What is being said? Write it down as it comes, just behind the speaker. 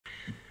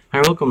Hi,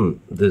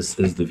 welcome. This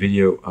is the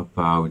video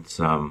about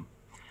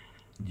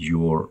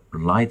your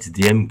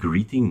lightdm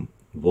greeting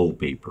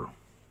wallpaper.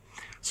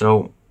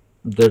 So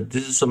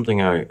this is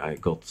something I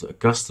got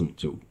accustomed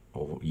to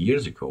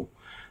years ago.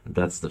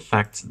 That's the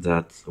fact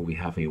that we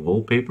have a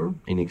wallpaper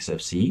in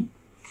XFCE,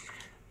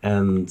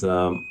 and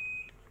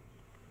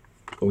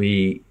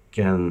we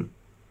can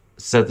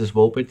set this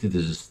wallpaper.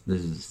 This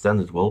is a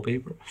standard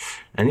wallpaper,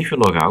 and if you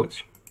log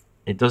out,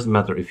 it doesn't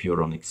matter if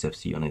you're on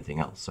XFCE or anything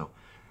else. So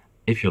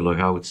if you log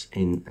out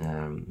in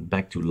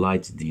back to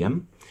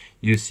lightdm,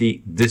 you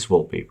see this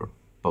wallpaper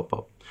pop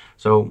up.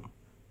 So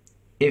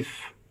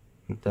if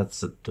that's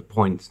the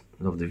point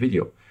of the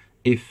video,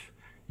 if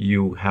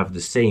you have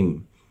the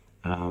same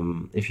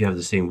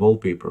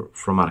wallpaper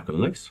from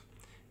ArcoLinux,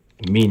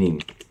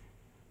 meaning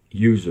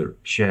user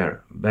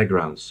share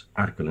backgrounds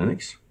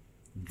ArcoLinux,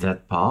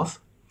 that path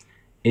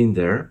in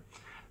there,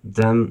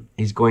 then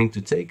it's going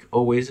to take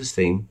always the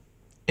same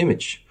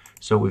image.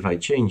 So if I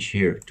change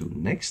here to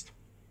next,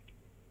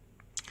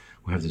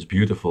 we have this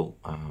beautiful,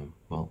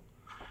 well,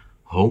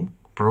 home,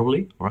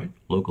 probably, right?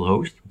 Local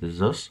host, this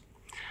is us,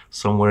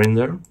 somewhere in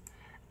there.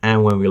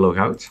 And when we log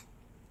out,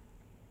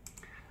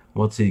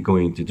 what's he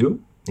going to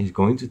do? He's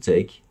going to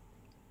take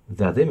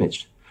that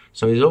image.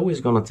 So he's always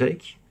going to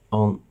take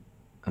on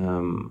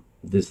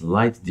this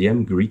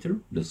lightdm greeter,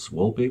 this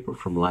wallpaper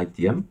from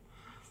lightdm,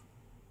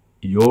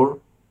 your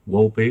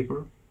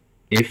wallpaper,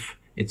 if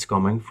it's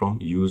coming from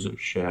user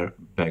share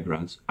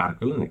backgrounds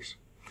ArcoLinux.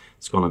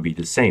 It's going to be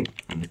the same.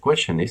 And the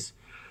question is,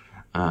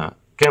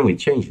 can we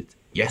change it?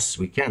 Yes,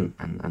 we can.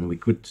 And we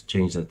could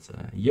change that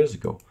years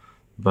ago.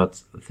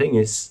 But the thing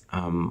is,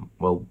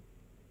 well,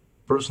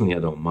 personally, I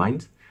don't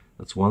mind.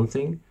 That's one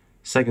thing.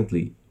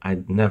 Secondly, I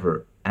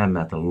never am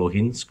at a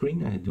login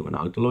screen. I do an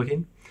auto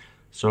login,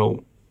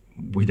 so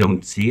we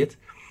don't see it.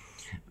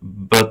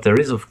 But there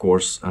is, of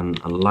course,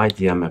 a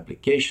lightdm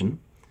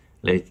application,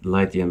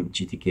 lightdm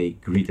GTK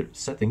greeter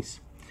settings,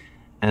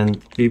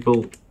 and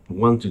people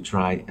want to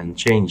try and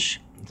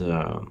change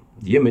the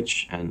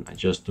image. And I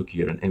just took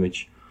here an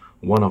image,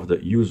 one of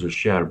the user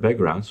share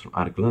backgrounds from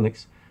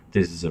ArcoLinux.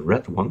 This is a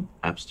red one.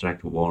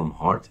 Abstract warm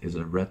heart is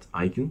a red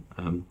icon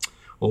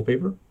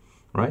wallpaper,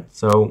 right?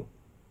 So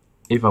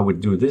if I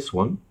would do this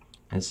one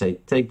and say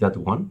take that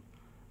one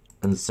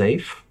and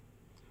save,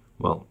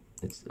 well,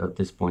 it's at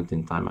this point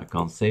in time I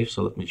can't save,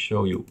 so let me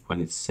show you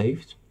when it's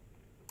saved.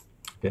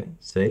 Okay,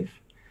 save.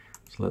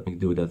 So let me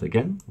do that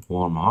again,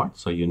 warm heart,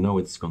 so you know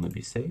it's going to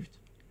be saved.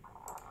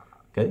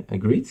 Okay,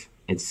 agreed,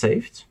 it's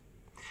saved.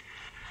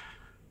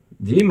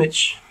 The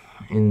image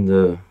in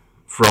the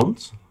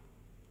front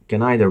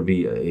can either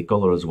be a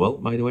color as well,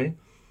 by the way.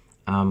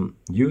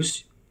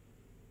 Use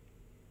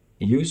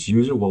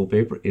user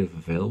wallpaper if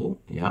available.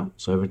 Yeah,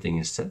 so everything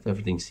is set,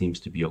 everything seems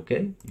to be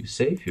okay. You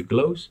save, you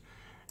close,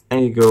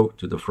 and you go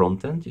to the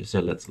front end. You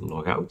say let's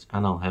log out,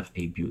 and I'll have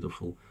a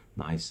beautiful,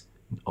 nice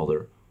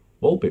other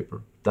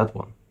wallpaper. That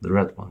one, the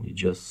red one you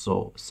just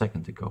saw a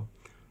second ago.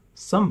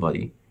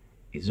 Somebody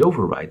is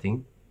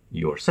overwriting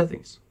your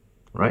settings,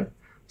 right?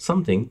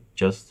 Something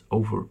just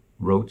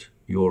overwrote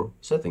your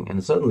setting,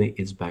 and suddenly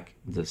it's back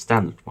the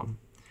standard one.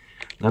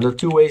 Now there are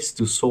two ways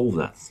to solve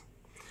that,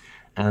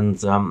 and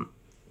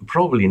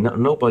probably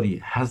nobody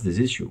has this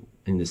issue,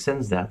 in the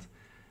sense that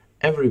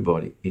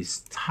everybody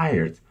is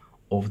tired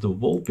of the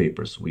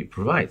wallpapers we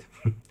provide.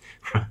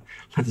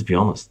 Let's be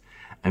honest.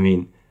 I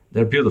mean,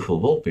 they're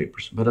beautiful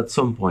wallpapers, but at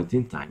some point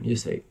in time you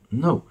say,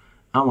 no,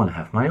 I want to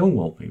have my own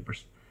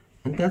wallpapers.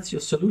 And that's your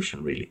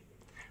solution, really.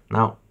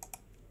 Now,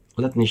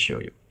 let me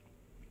show you.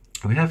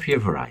 We have here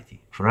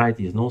Variety.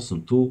 Variety is an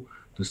awesome tool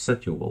to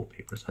set your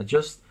wallpapers. I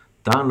just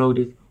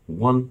downloaded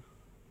one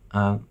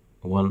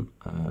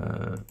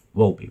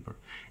wallpaper,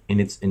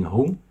 and it's in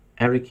Home,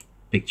 Eric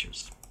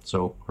Pictures.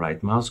 So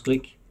right mouse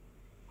click.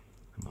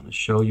 I'm going to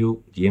show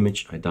you the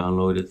image I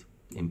downloaded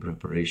in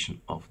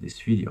preparation of this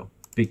video.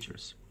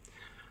 Pictures.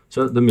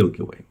 So the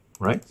Milky Way,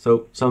 right?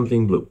 So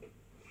something blue.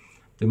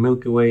 The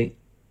Milky Way,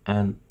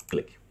 and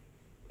click.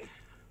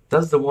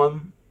 That's the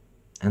one,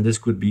 and this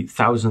could be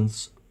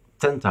thousands,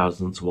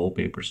 10,000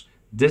 wallpapers.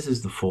 This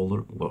is the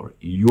folder where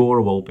your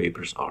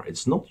wallpapers are.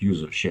 It's not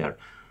user share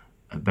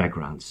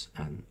backgrounds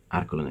and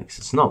ArcoLinux.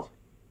 It's not.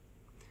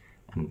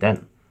 And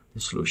then the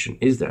solution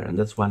is there, and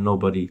that's why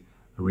nobody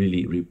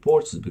really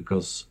reports it,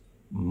 because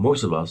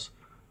most of us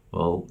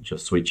will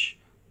just switch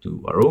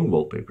to our own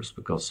wallpapers,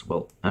 because,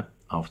 well,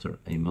 after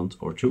a month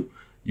or two,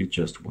 you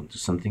just want to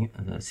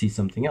see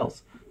something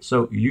else.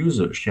 So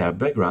user share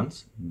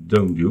backgrounds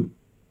don't do.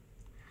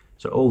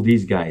 So all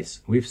these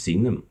guys, we've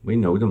seen them, we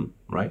know them,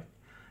 right?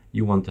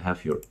 You want to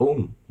have your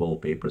own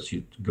wallpapers,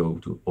 you go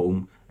to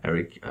Home,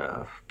 Eric,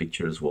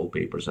 Pictures,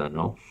 Wallpapers, I don't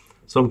know,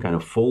 some kind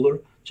of folder,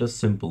 just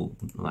simple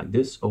like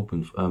this,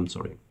 open,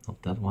 sorry,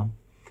 not that one,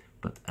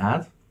 but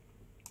add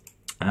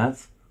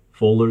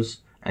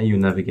folders, and you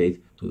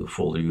navigate to the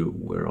folder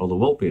where all the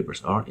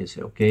wallpapers are. You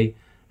say okay,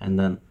 and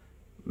then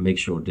make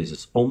sure this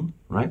is on,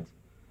 right?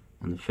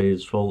 And the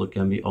favorites folder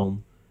can be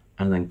on,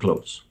 and then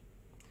close.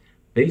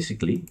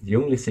 Basically, the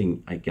only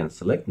thing I can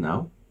select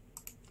now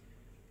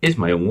is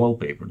my own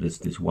wallpaper,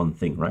 this one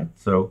thing, right?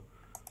 So,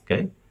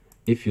 okay,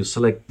 if you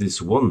select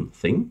this one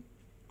thing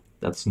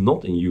that's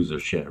not in user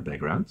share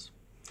backgrounds,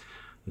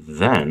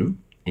 then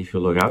if you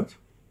log out,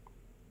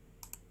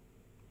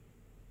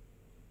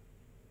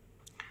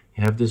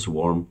 you have this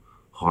warm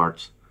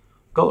heart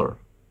color.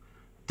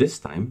 This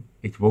time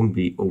it won't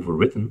be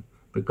overwritten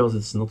because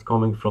it's not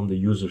coming from the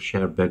user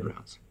share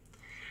backgrounds.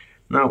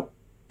 Now,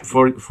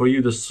 for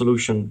you, the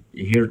solution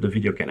here, the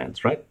video can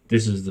end, right?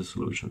 This is the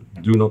solution.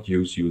 Do not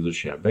use user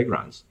share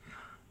backgrounds,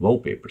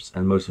 wallpapers,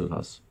 and most of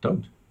us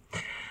don't.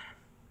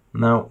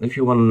 Now, if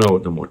you want to know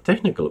the more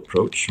technical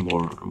approach,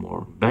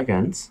 more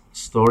back-end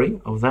story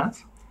of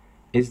that,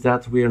 is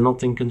that we are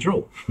not in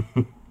control.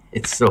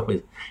 It's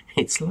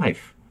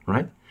life,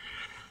 right?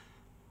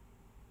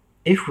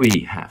 If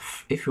we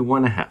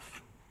want to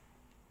have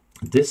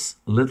this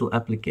little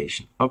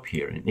application up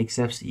here in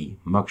XFCE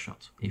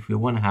mugshot, if we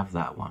want to have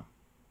that one,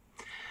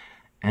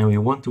 and we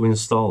want to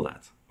install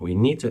that, we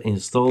need to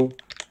install,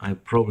 I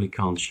probably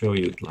can't show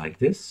you it like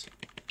this,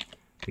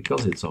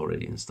 because it's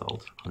already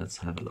installed. Let's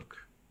have a look.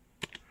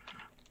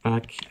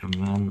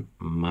 Pacman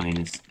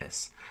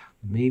 -s.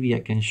 Maybe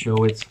I can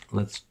show it.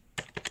 Let's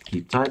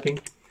keep typing.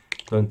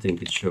 Don't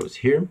think it shows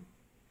here.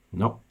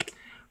 No,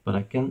 but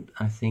I can,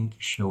 I think,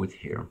 show it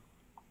here.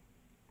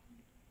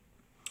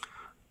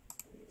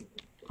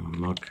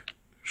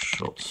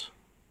 Mugshot.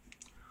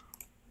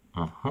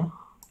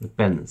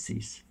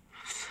 Dependencies.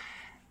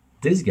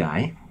 This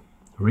guy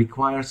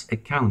requires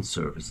account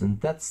service, and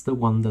that's the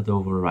one that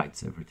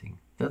overrides everything.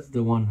 That's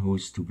the one who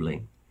is to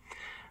blame.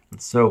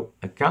 And so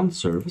account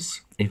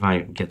service, if I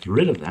get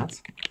rid of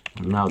that,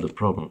 now the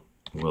problem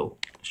will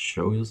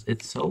show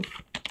itself.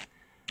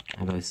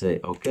 And I say,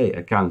 okay,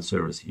 account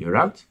service, you're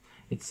out.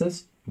 It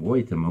says,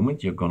 wait a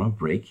moment, you're gonna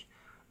break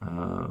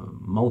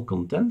mul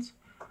content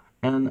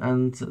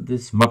and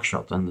this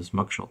mugshot and this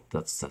mugshot.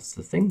 That's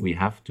the thing. We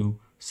have to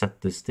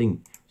set this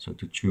thing. So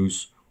to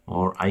choose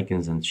our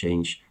icons and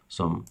change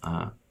some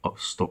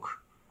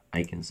stock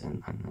icons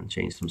and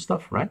change some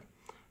stuff, right?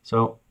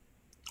 So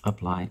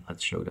apply,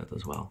 let's show that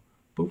as well.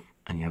 Poof,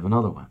 and you have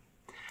another one.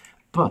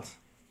 But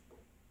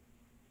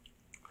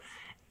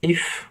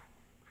if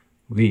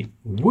we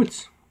would,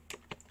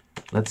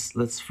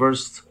 let's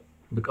first,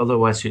 because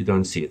otherwise you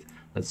don't see it.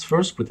 Let's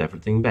first put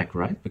everything back,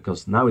 right?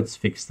 Because now it's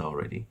fixed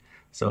already.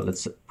 So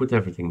let's put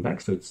everything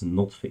back so it's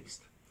not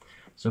fixed.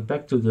 So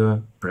back to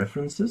the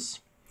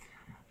preferences,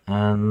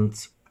 and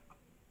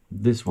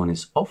this one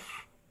is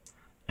off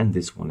and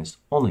this one is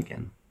on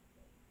again.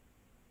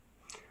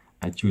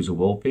 I choose a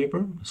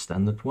wallpaper, a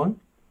standard one.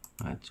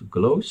 I add to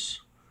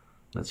glows.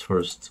 Let's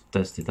first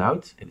test it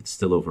out if it's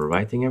still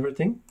overwriting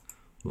everything.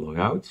 Log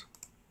out.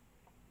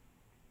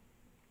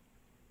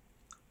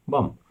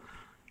 Boom.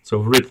 It's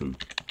overwritten,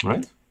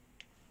 right?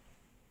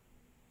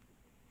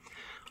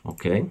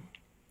 Okay.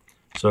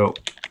 So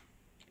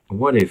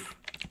what if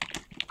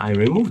I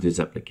remove this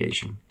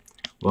application?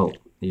 Well,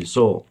 you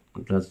saw,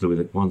 let's do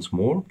it once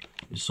more.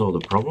 You saw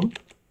the problem.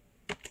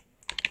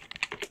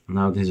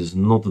 Now this is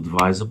not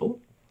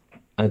advisable.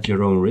 At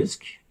your own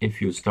risk,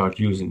 if you start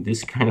using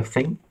this kind of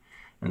thing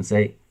and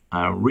say,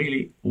 I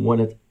really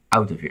want it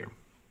out of here,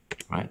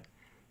 right?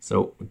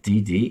 So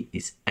DD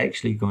is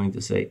actually going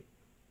to say,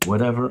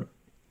 whatever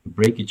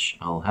breakage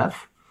I'll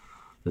have,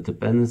 the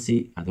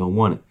dependency, I don't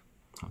want it.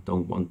 I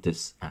don't want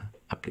this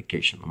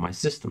application on my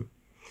system.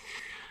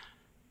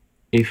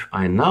 If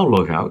I now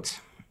log out,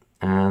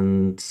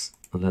 and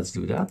let's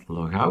do that,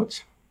 log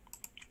out.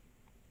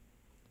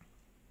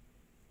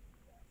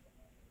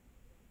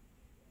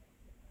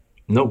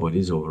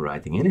 Nobody's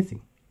overwriting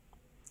anything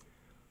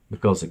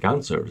because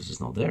account service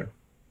is not there,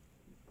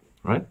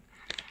 right?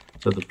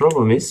 So the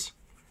problem is,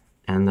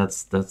 and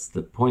that's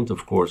the point,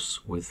 of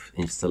course, with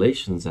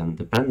installations and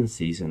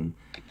dependencies and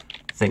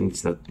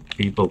things that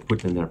people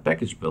put in their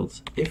package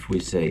builds. If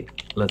we say,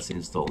 let's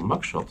install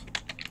mugshot,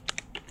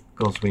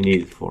 because we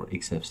need it for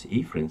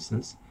XFCE, for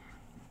instance,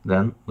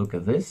 then look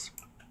at this.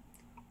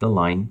 The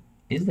line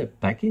is there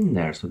back in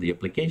there, so the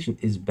application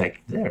is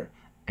back there.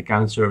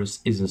 Account service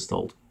is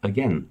installed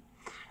again.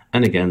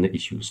 And again, the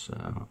issues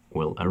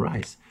will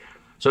arise.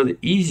 So the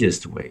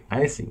easiest way,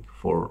 I think,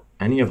 for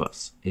any of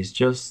us is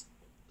just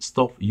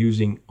stop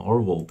using our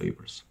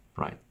wallpapers,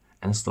 right?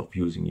 And stop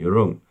using your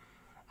own.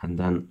 And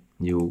then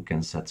you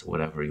can set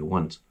whatever you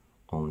want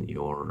on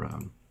your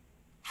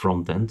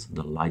front end,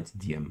 the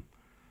lightdm.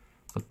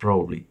 But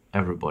probably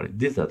everybody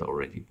did that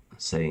already,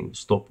 saying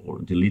stop or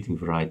deleting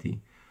variety,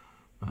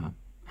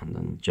 and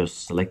then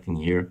just selecting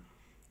here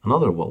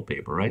another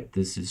wallpaper, right?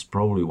 This is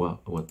probably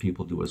what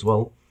people do as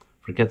well.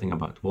 Forgetting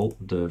about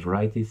the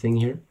variety thing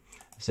here,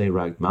 say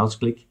right mouse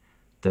click,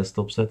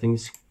 desktop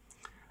settings,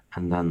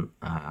 and then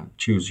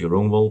choose your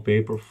own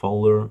wallpaper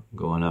folder,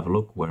 go and have a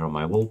look, where are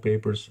my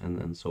wallpapers,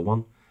 and so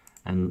on,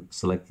 and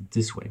select it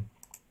this way.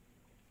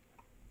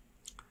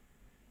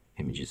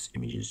 Images,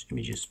 images,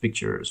 images,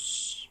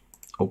 pictures,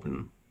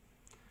 open,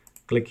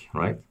 click,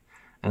 right?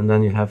 And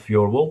then you have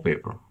your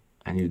wallpaper,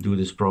 and you do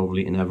this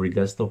probably in every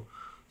desktop,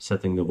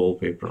 setting the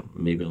wallpaper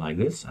maybe like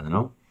this, I don't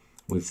know,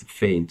 with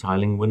Vein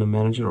Tiling Window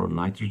Manager or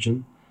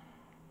Nitrogen.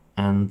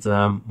 And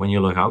when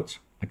you log out,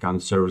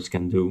 account servers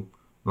can do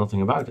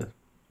nothing about it.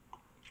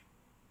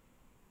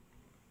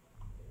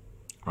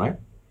 Right?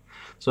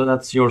 So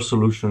that's your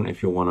solution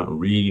if you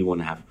really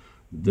want to have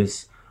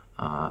this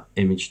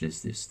image,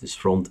 this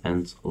front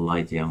end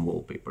lightdm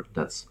wallpaper.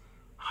 That's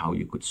how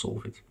you could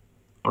solve it.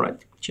 All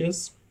right,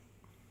 cheers.